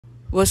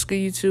What's good,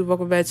 YouTube?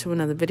 Welcome back to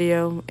another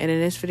video. And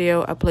in this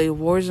video, I played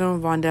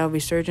Warzone Vondel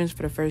Resurgence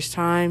for the first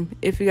time.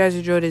 If you guys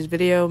enjoyed this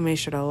video, make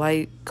sure to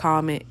like,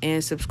 comment,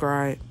 and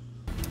subscribe.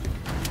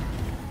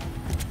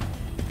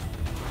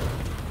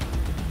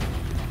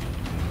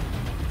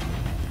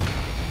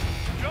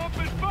 Jump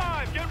in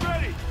 5, get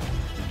ready!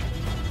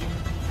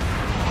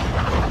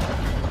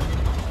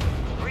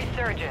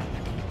 Resurgence.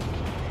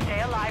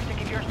 Stay alive to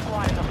give your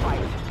squad in the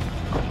fight.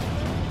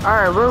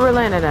 Alright, where we're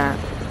landing at?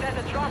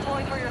 There's a drop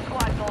point for your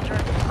squad, soldier.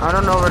 I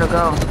don't know where to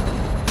go.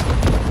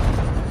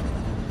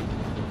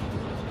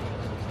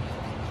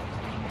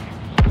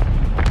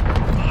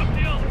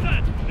 RPL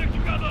set, stick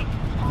together!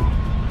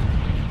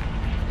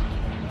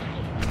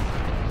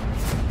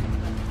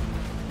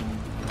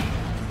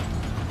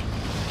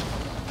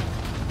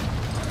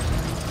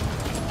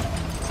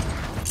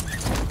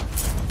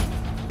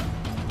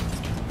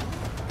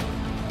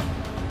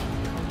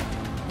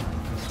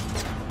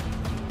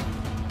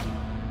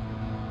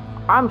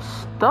 I'm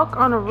stuck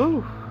on a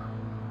roof.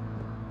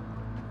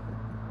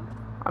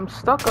 I'm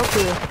stuck up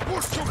here.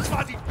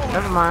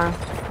 Never mind.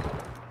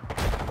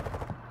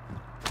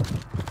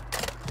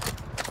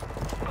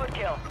 Good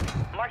kill.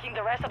 Marking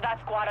the rest of that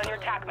squad on your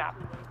attack map.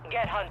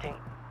 Get hunting.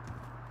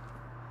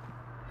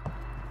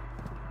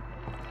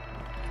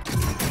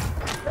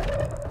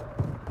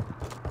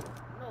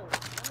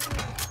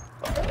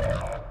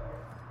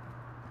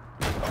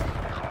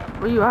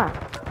 Where you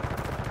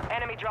at?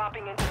 Enemy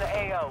dropping into the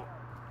AO.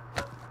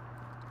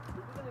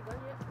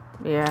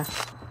 Yeah.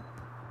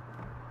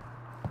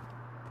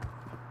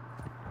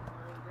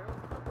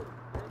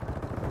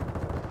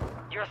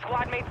 Your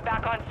squad mates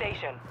back on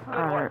station. Good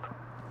Alright. work.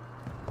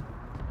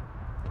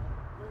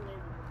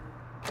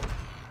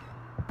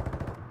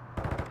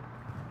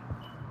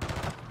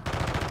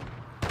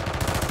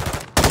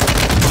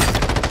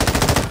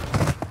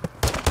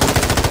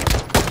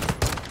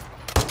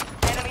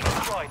 Enemy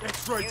destroyed.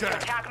 Use your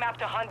attack map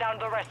to hunt down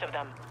the rest of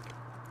them.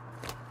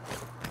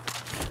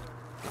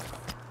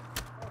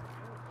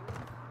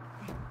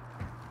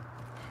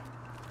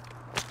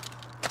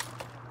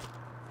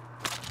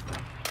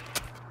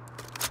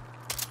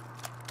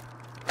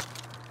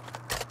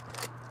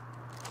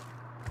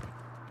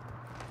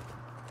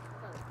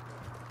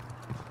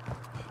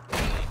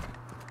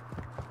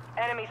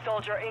 Enemy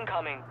soldier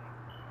incoming.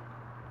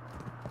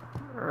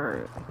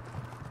 Alright.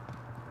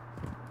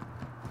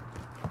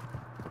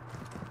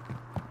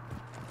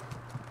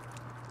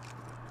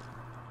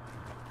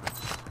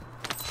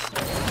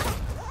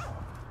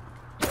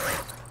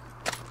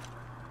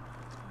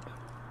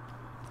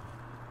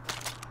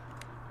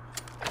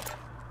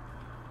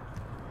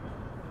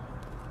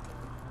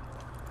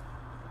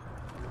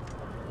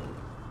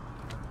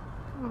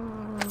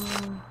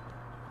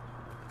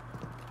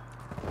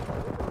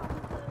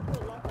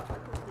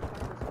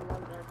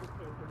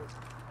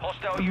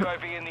 Hostile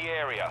UAV in the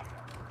area.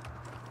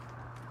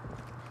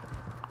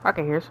 I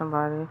can hear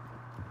somebody.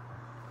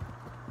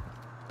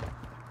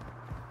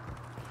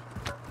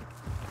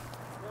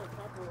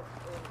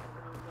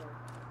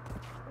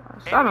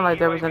 It sounded like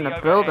they was in the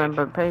building,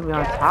 but maybe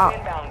on Gas top.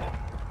 inbound.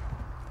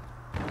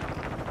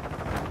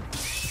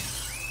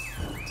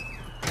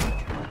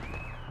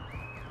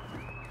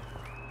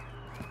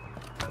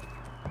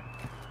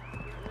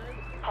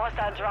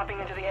 Hostile dropping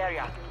into the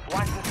area.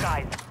 Watch the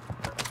skies.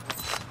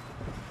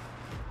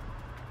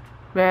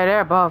 Yeah,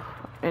 they're above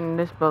in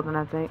this building,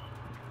 I think.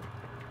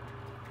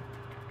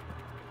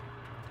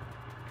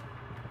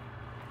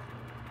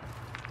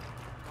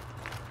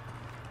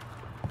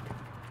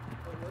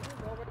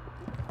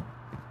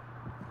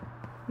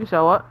 You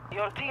saw what?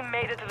 Your team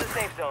made it to the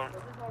safe zone.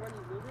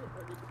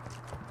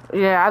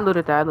 Yeah, I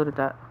looted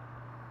that.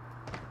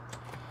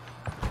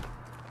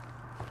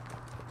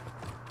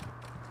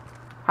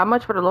 How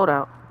much for the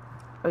loadout?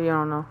 Oh, you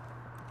don't know.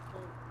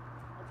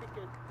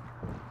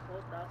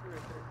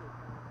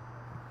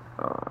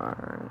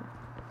 Alright.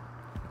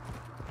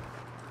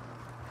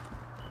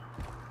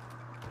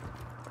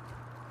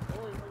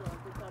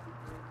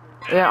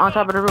 Yeah, on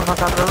top of the roof,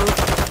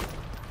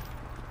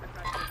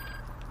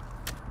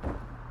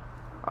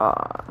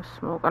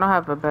 smoke. I don't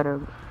have a better,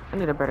 I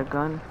need a better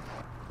gun.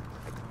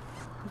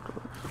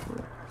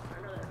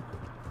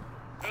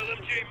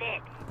 LMG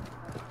mark.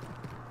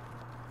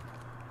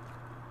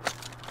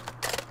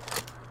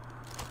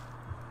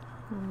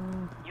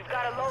 You've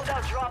got a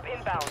loadout drop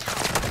inbound.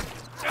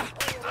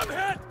 I'm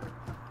hit!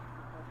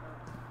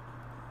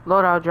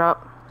 Loadout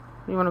drop.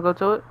 You wanna go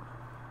to it?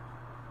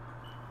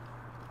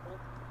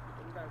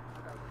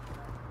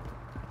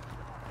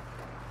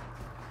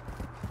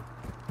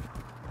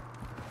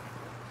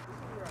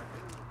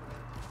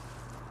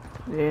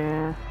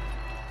 Yeah.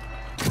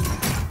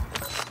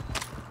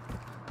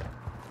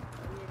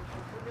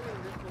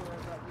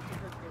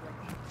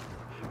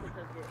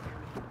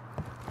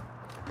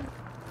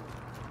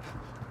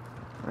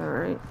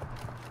 Alright.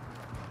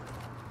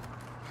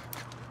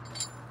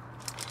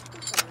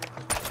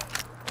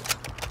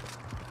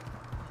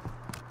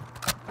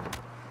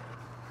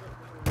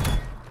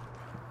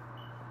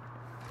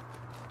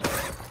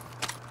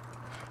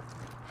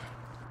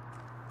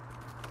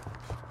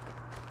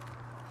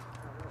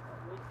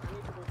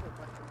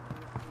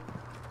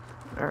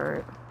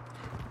 Alright.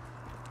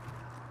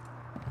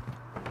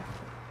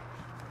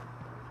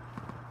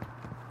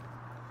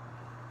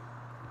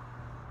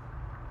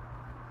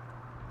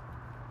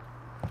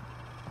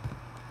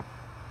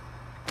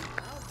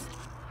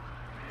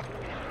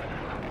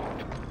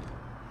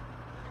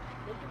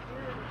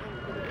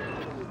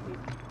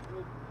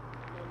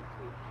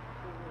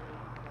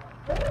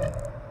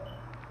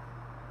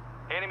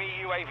 Enemy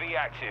UAV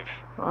active.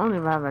 I don't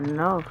even have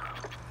enough.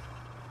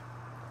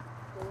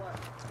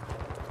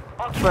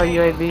 For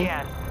UAV.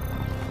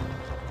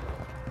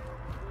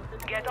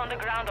 Get on the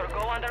ground or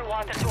go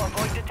underwater to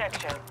avoid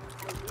detection.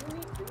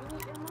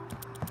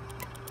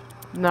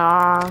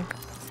 Nah.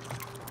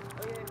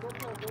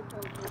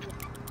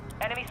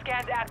 Enemy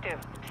scans active.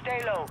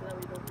 Stay low.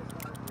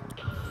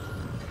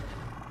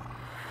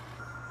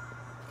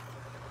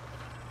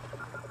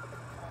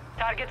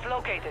 Targets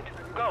located.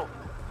 Go.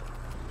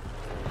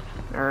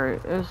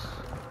 Alright, it's...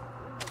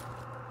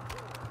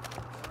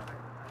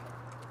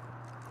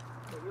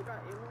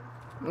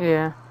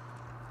 Yeah.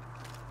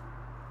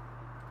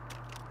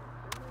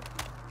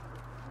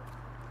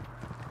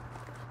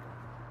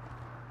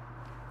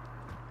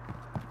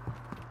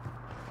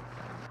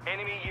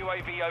 Enemy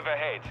UAV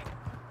overhead.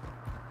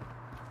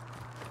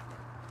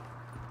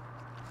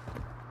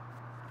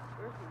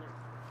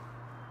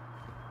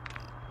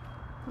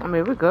 I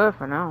mean, we're good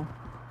for now.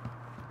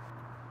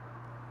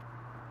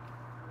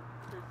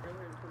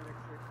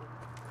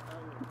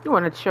 You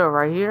want to chill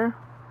right here?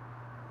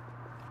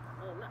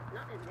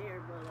 Not in there,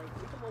 but like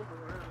we can move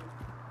around.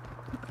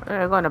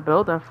 They're going to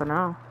build them for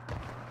now.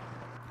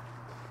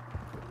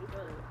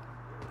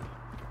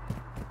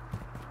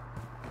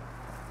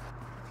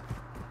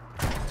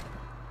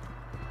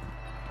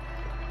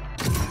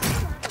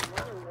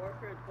 Modern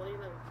Warfare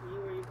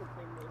 2019 where you can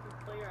play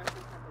multiplayer. I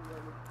think have a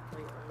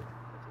multiplayer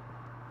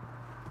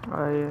on.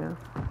 Oh, yeah.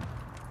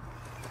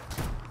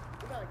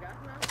 You got a gas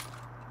mask?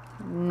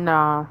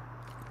 No.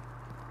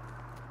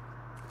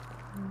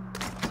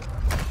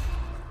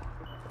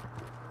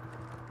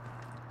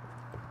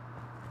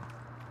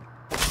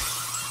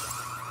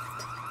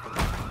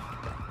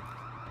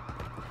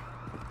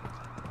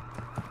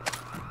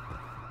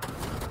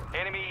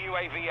 Enemy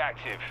UAV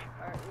active.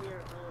 Alright,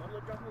 here, I'm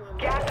gonna drop him on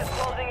Gas is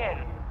closing in.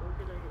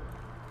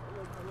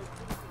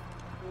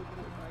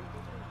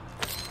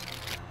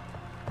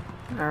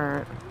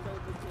 Alright.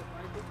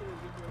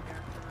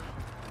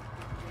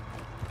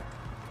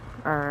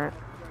 Alright.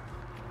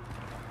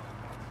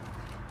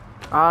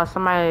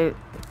 Somebody,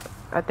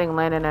 I think,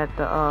 landing at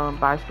the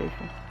buy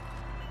station.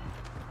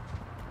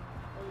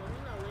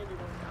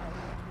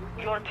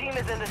 Your team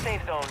is in the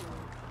safe zone.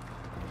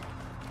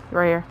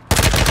 Right here.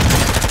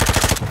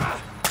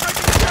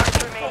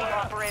 Last remaining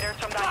operators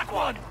from that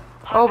squad.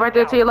 Oh, right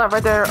there to your left,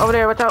 right there. Over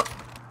there, watch out.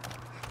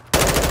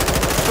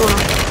 Shoot him.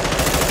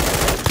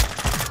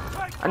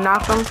 I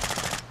knocked him.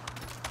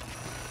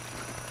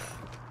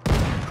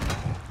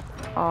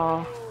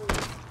 Oh.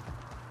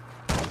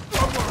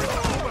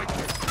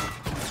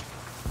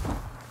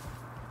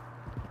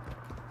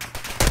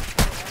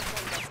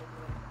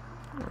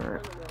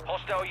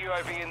 Hostile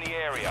UAV in the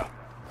area.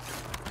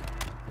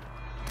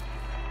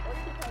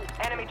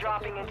 Enemy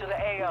dropping into the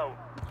AO.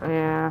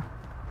 Yeah.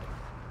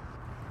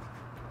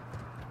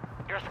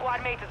 Your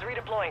squad mate is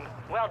redeploying.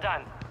 Well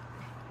done.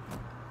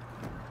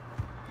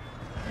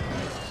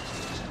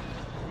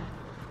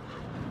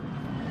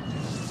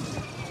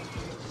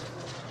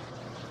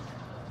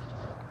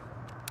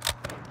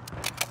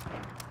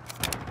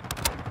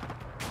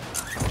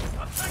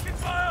 I'm taking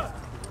fire!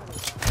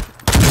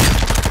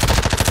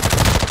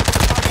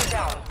 Target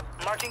down.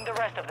 Marking the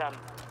rest of them.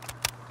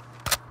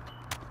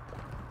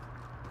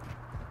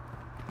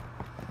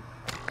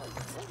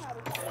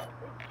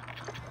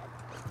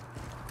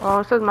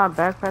 Oh, it says my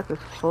backpack is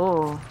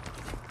full.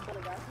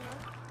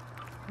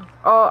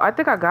 Oh, I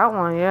think I got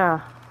one, yeah.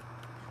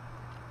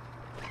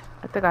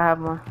 I think I have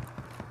one.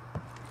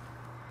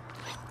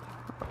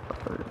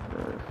 What is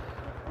this?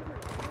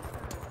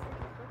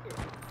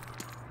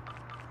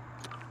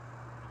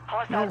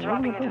 Hostile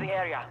dropping into the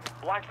area.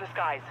 Watch the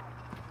skies.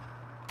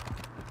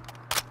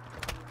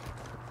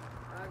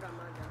 I got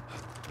my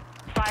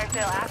gas. Fire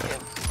sale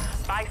active.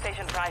 Buy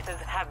station prices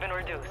have been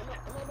reduced.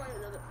 I'm gonna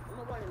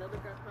buy another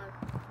gas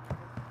mask.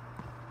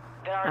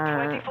 There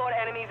are 24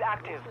 enemies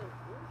active.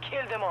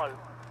 Kill them all.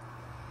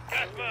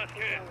 Gas mask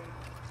here.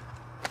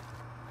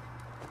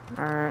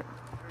 Alright.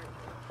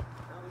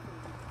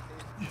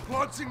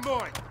 Launching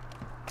mine.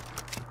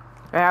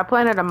 Yeah, I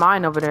planted a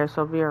mine over there,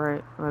 so be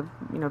alright.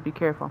 You know, be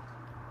careful.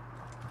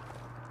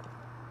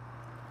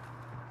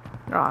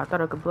 Oh, I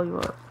thought I could blow you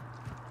up.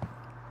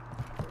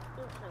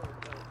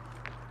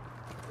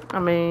 I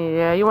mean,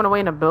 yeah, you want to wait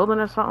in a building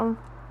or something?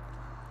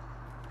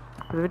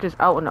 Cause we're just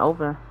out in the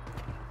open.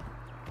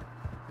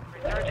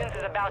 Resurgence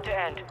is about to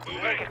end.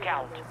 Make it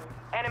count.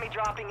 Enemy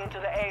dropping into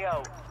the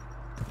AO.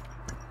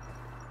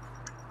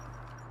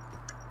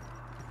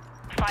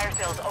 Fire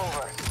sales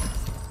over.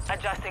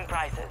 Adjusting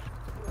prices.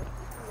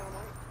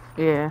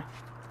 Yeah.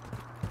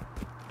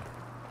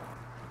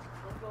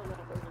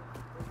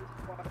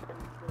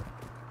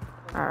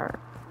 Alright.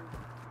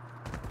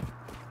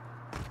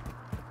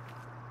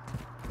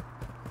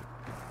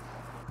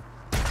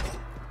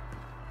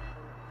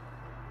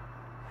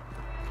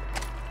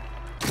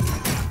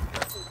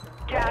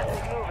 Gas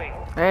is moving.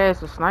 Hey,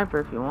 it's a sniper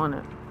if you want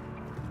it.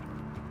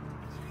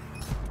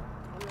 I'm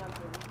not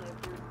good with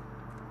snipers.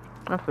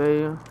 I feel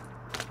you.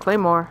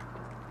 Claymore.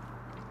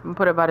 I'm gonna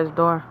put it by this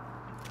door.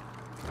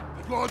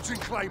 Launching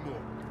Claymore.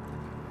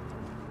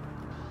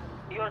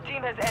 Your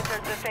team has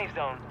entered the safe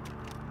zone.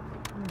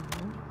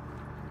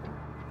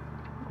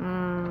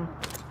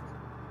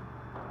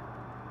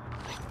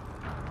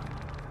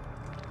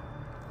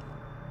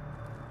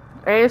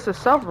 Hey, it's a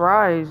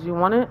self-rise. You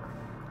want it?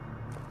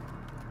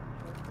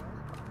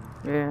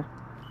 Yeah.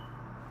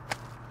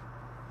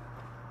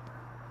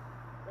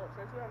 No,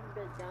 since you haven't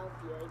been down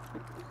yet, you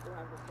still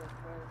have the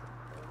surprise.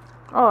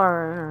 Oh,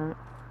 alright.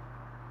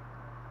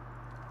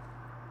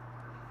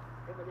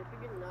 Yeah, but if you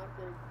get knocked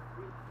and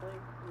replay,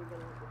 you're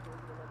gonna have to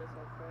change another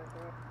surprise,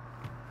 right?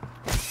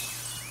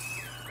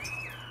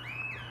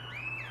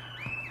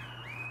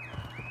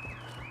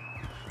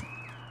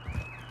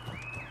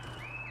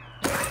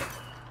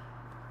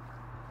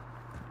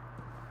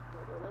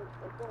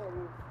 Let's go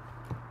on.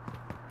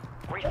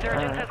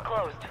 Resurgence has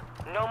closed.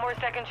 No more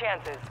second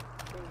chances.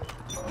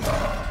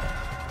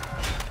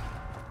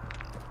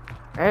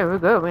 Hey, we're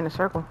good. We're in a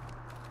circle.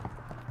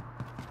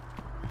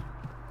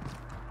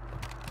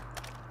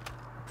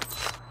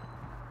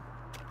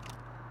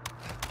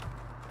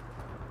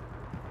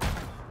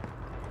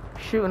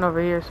 Shooting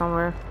over here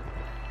somewhere.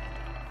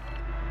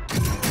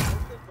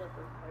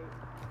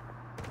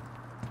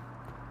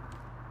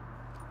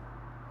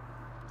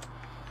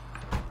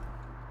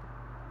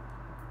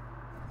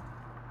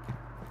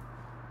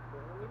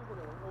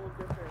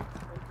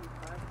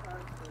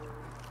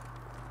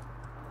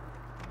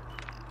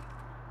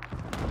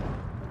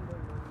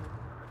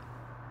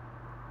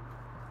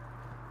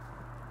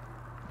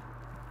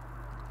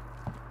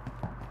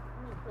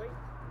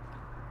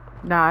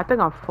 Nah, I think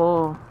I'm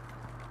full.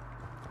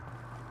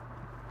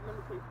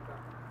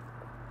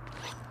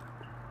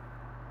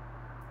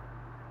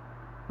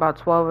 About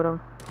 12 of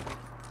them.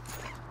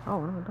 Oh,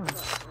 what am I doing?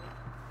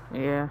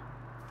 Yeah.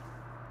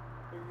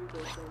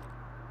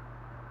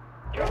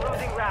 You're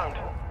losing round.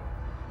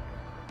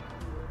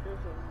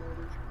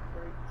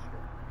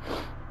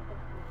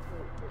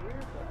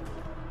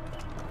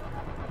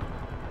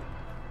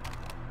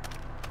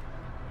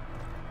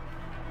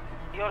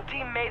 Your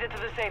team made it to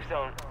the safe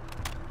zone.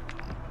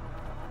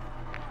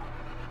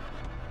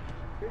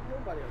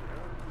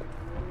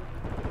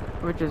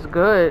 Which is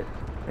good.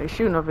 They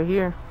shooting over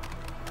here.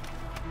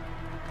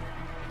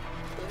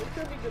 You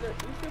should be good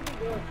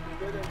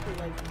until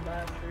like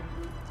last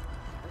circle.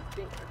 I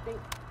think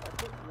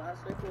last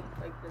circle is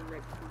like the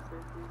next 2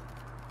 circles.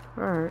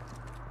 Alright.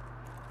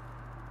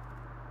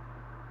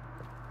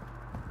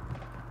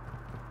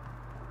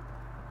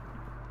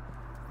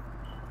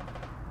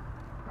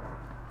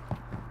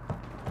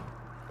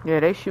 Yeah,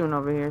 they shooting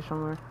over here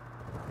somewhere.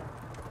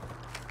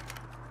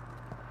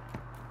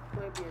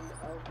 Might be in the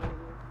elevator.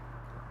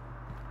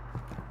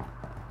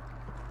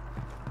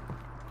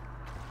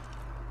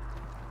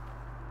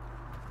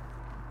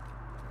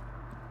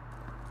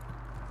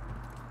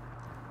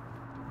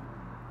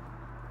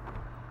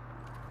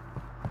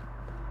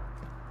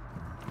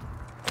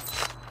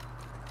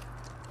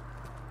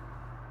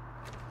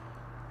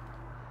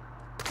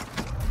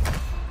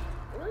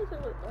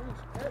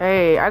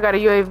 Hey, I got a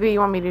UAV. You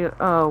want me to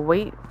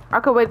wait?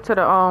 I could wait to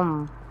the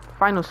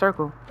final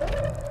circle. Yeah,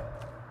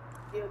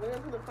 wait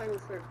until the final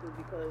circle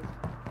because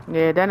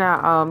Yeah, then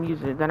I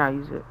use it. Then I'll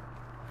use it.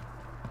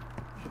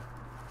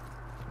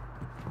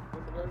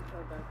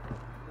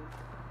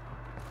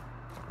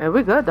 Hey,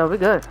 we good though. We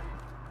good.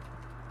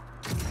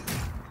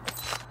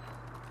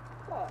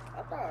 oh,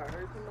 I thought I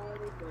heard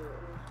somebody, but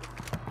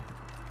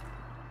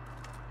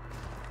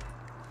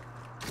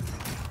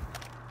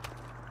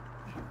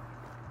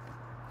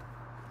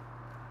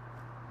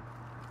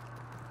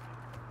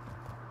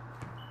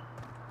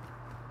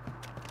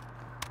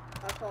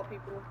I saw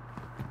people.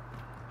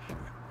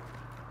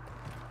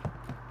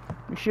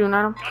 You shooting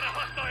at them? Got a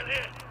hostile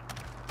here.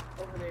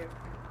 Over there.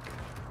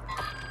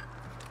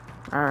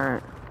 All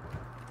right.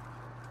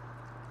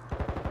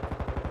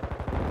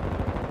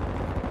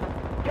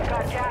 You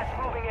got gas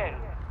moving in.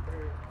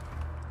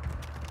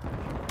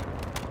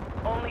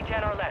 Only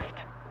 10 are left.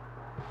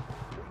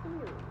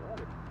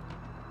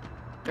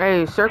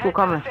 Hey, circle Head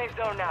coming. to the safe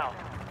zone now.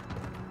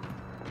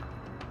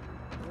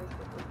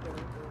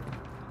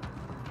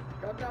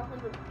 Drop down from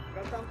the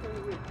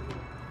roof.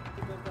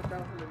 You can drop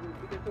down from the roof.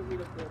 You can put me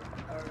the floor.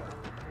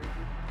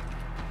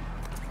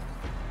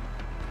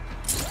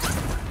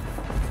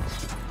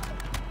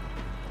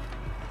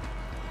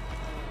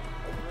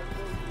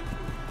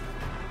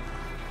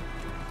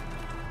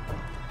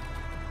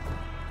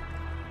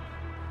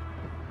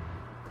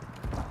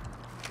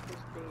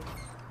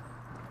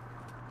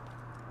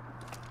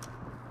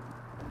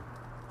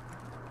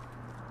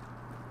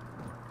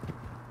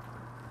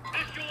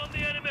 Visual on the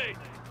enemy.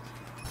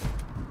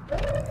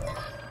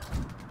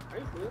 Are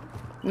you good?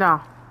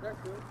 No. That's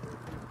good.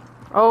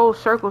 Oh,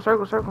 circle. I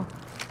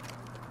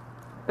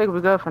think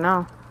we're good for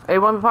now. Hey,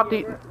 want me to pop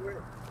the...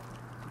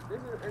 This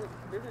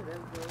is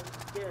end zone.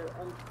 Yeah,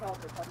 on top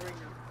right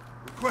now.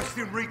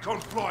 Requesting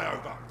recon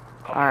flyover.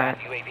 Alright.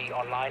 UAV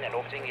online and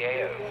orbiting the AO.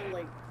 We're going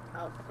like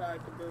outside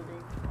the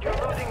building. You're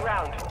losing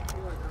round.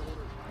 We went out.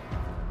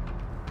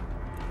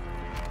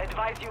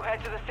 Advise you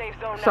head to the safe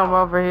zone now.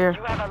 Somewhere over here.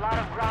 You have a lot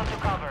of ground to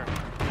cover.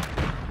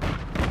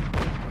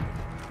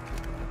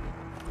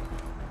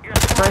 You're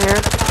Right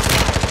here.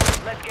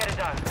 Let's get it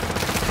done.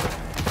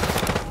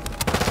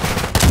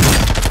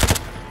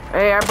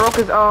 Hey, I broke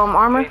his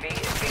armor. UAV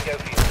is bingo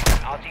fuel.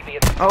 RTV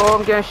is... Oh,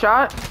 I'm getting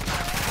shot.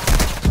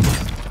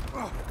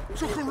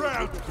 Took a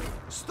round.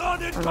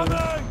 Stun incoming.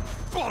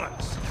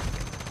 Bollocks.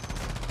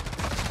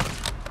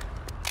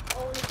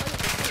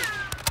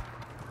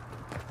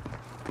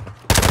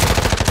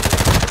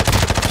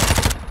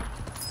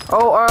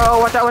 Oh,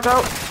 watch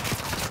out.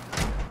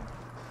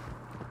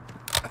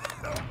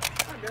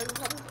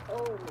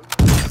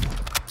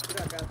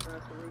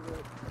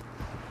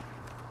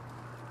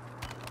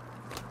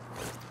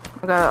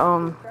 I got,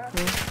 I'm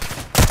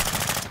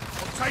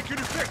taking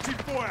effective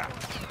fire.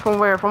 From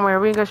where?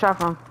 We didn't get shot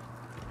from.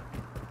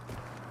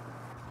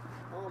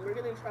 We're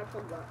getting shot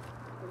from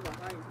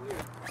behind here.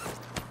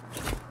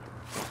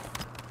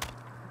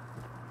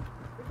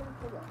 We're going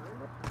from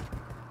behind it?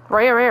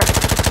 Right here.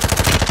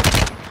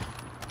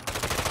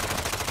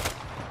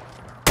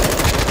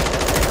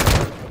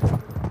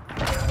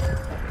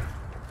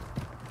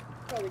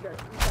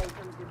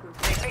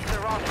 They picked the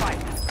wrong fight.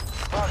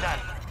 Well done.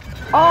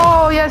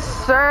 Oh, yes,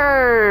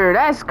 sir.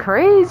 That's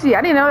crazy.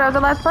 I didn't know that was the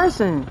last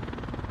person.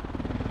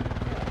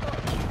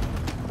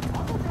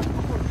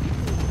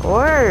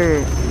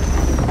 Word.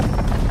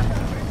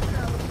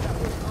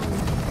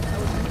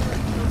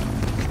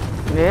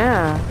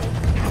 Yeah.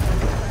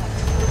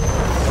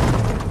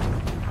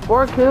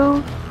 4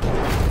 kills.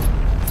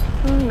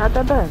 Not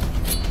that bad.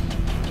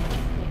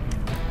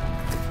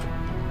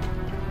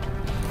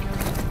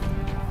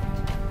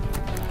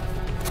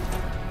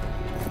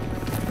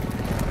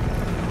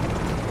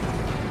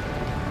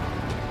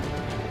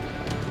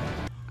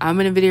 I'm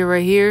in a video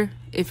right here.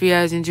 If you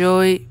guys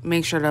enjoyed,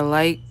 make sure to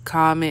like,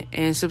 comment,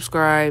 and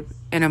subscribe,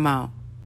 and I'm out.